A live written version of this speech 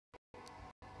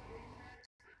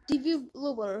TV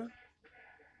blooper.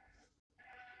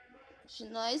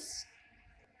 Nice.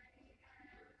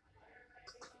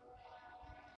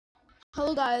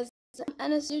 Hello guys, I'm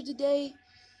Anas here today.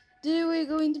 Today we're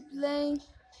going to play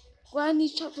Granny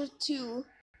Chapter 2.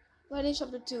 Granny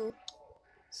Chapter 2.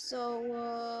 So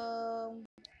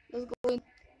let's go in.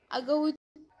 I go with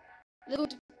let's go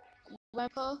to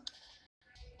Grandpa.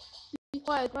 Be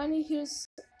quiet, Granny hears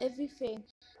everything.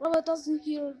 Grandpa doesn't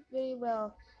hear very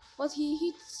well, but he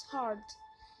hits hard.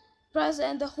 Press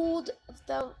and hold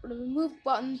the remove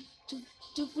button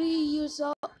to free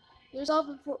yourself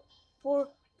for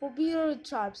beer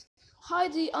traps.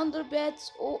 Hide the under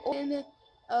beds or in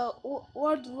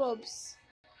wardrobes.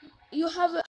 You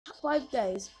have 5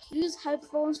 days. Use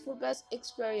headphones for best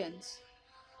experience.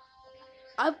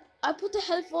 I I put the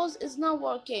headphones. It's not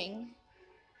working,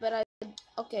 but I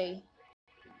okay.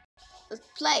 Let's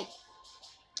play.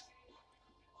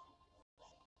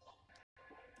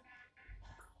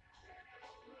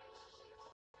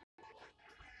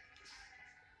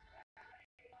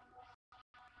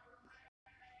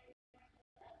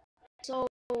 So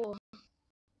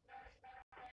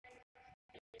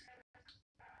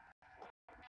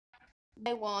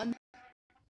day one.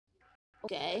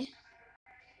 Okay.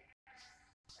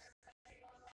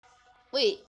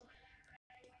 Wait.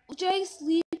 Would I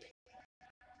sleep?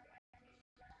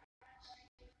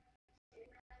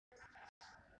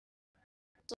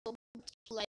 So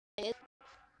play it.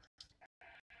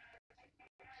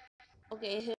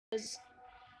 Okay. His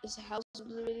house is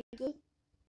really good.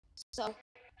 So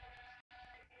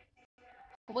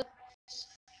what?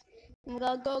 We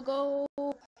gotta go.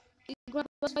 Grab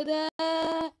us by there.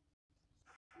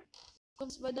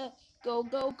 Go.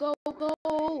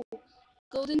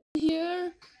 Go in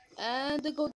here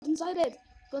and go inside it.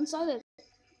 Go inside it.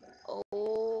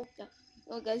 Oh god.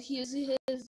 Oh god, here's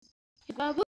his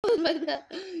grab us by there.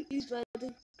 He's trying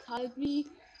to hide me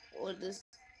or this.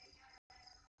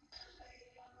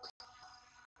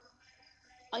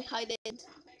 I hide it.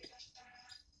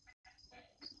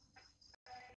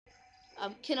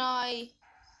 Can I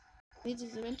need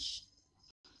this image?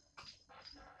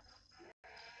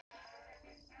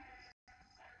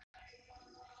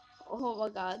 Oh my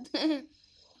god.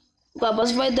 Grab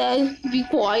us by there. Be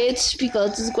quiet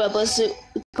because this grab us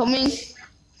coming.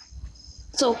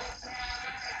 So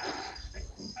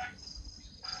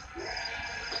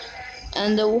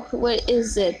and where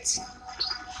is it?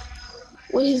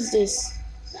 What is this?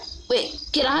 Wait,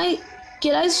 can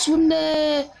I swim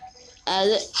there?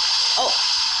 Oh,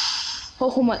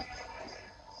 oh my!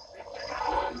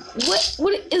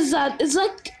 What is that? Is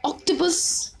that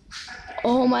octopus?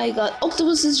 Oh my god!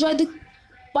 Octopus is trying to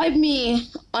bite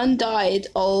me and died.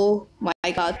 Oh my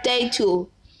god! Day 2.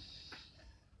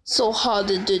 So hard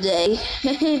today.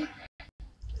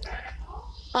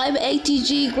 I'm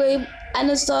ATG Grave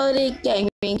and I started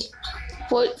gaming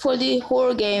for the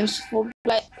horror games.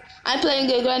 I'm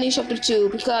playing Granny Chapter 2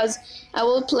 because I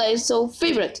will play so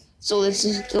favorite. So let's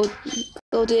just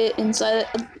go to inside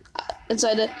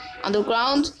the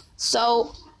underground.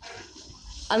 So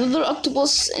another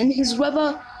octopus in his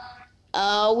river.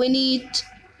 We need.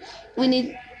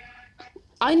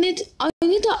 I need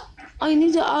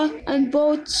a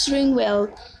boat string well.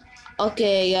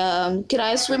 Okay. Can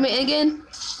I swim it again?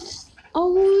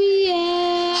 Oh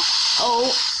yeah.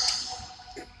 Oh,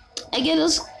 I get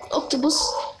this octopus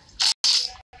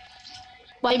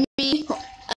by me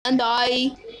and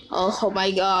I. Oh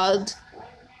my god.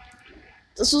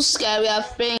 This was scary, I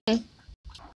think.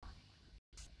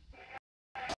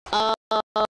 Uh,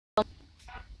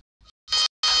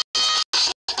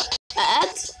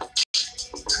 at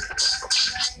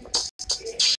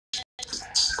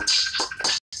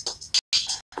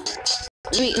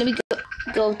let me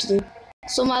go to the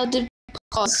so I did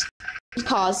pause.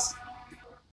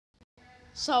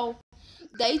 So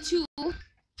day 2.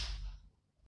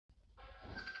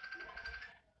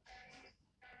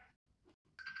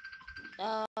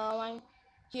 I'm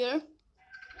here.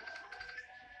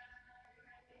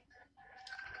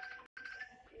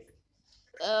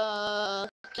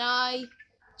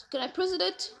 Can I press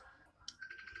it?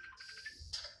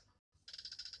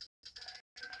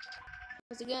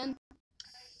 Press again.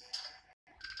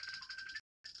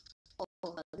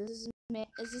 Oh, this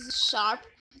is sharp.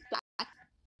 Black.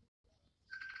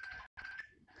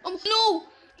 Oh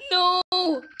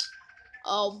no!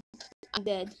 Oh, I'm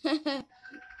dead.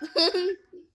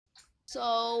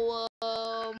 So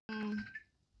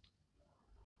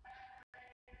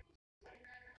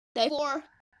day 4.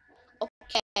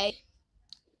 Okay,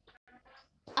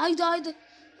 I died.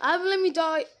 I let me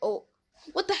die. Oh,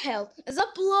 what the hell? Is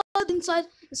that blood inside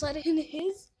in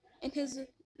his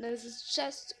then this is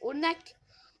chest or neck.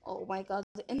 Oh my god!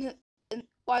 And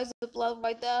why is the blood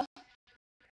right there?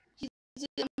 He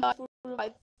didn't die for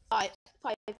like five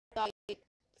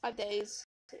days.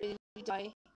 He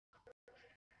died.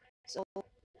 So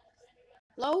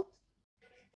hello,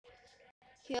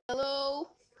 hello,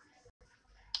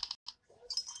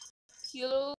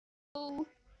 hello.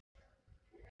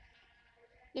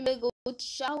 Let me go to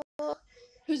shower.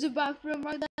 Here's the bathroom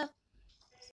right there.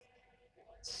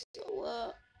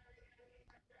 So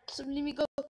let me go.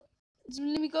 So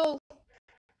let me go.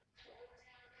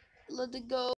 Let it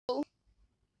go.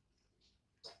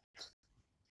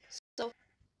 So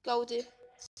go to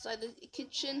inside the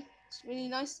kitchen. It's really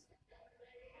nice.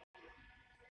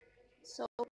 So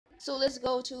let's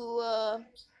go to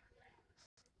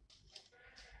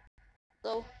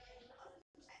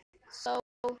so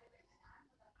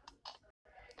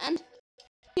and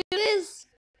here it is.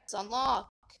 It's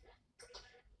unlocked.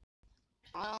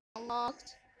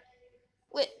 Unlocked.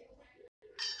 Wait.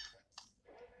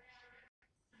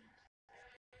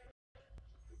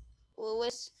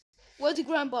 Where's the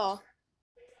grandpa?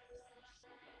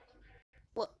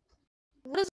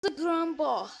 Where's the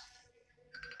grandpa?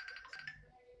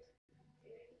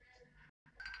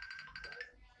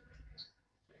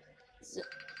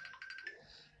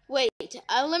 Wait,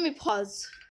 let me pause.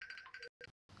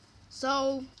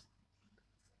 So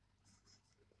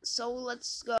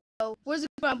let's go. Where's the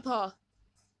grandpa?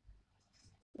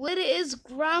 Where is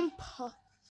grandpa?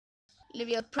 Let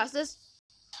me press this.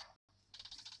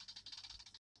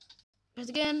 Press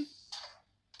again.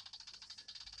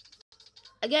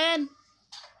 Again.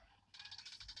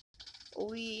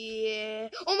 Oh yeah.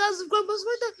 Oh, that's grandpa's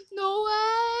right there. No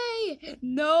way.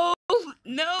 No.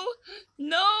 No.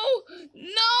 No.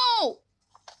 No.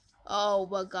 Oh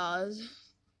my god.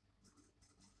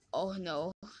 Oh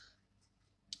no.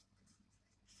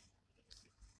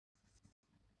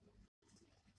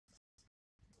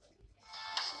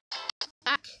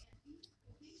 Back.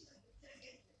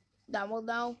 Download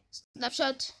now.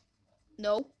 Snapshot.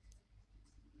 No.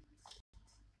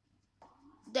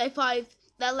 Day 5.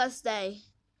 That last day.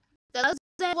 The last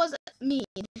day was mean.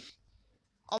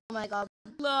 Oh my god.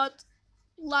 Blood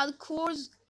cores.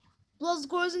 Blood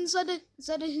cores inside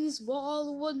his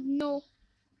wall. What no.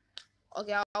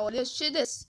 Okay, I will just shit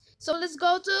this. So let's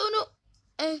go to no.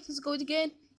 Let's go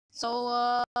again. So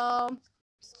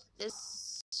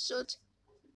let's shoot.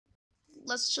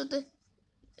 Let's shoot the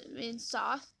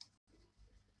inside.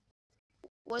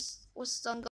 What's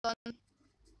stun gun?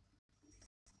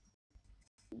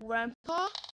 Grandpa?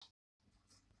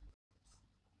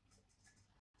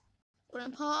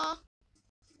 Grandpa?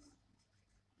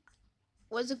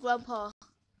 Where's the grandpa?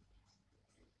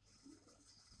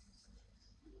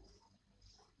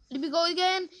 Let me go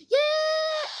again.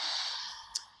 Yeah!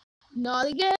 Not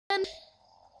again.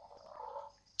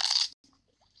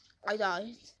 I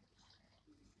died.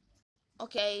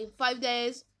 Okay, 5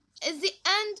 days. It's the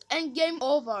end and game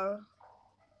over.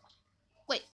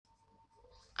 Wait.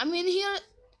 I'm in here.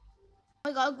 Oh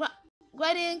my god,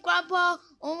 Granny and Grandpa.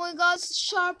 Oh my god, it's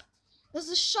sharp. This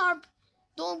is sharp.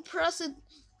 Don't press it.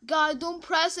 Guy, don't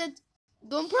press it.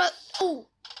 Don't press. Oh.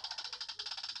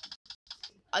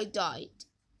 I died.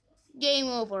 Game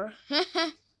over.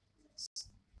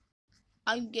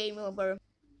 I'm game over.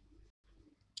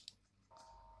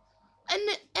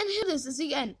 And here this is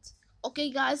the end. Okay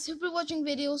guys, if you're watching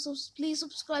videos, so please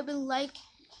subscribe and like,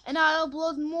 and I'll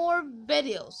upload more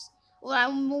videos. Or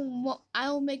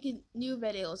I'll make new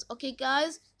videos. Okay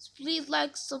guys, so please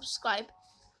like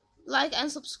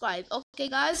and subscribe. Okay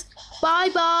guys, bye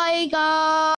bye guys.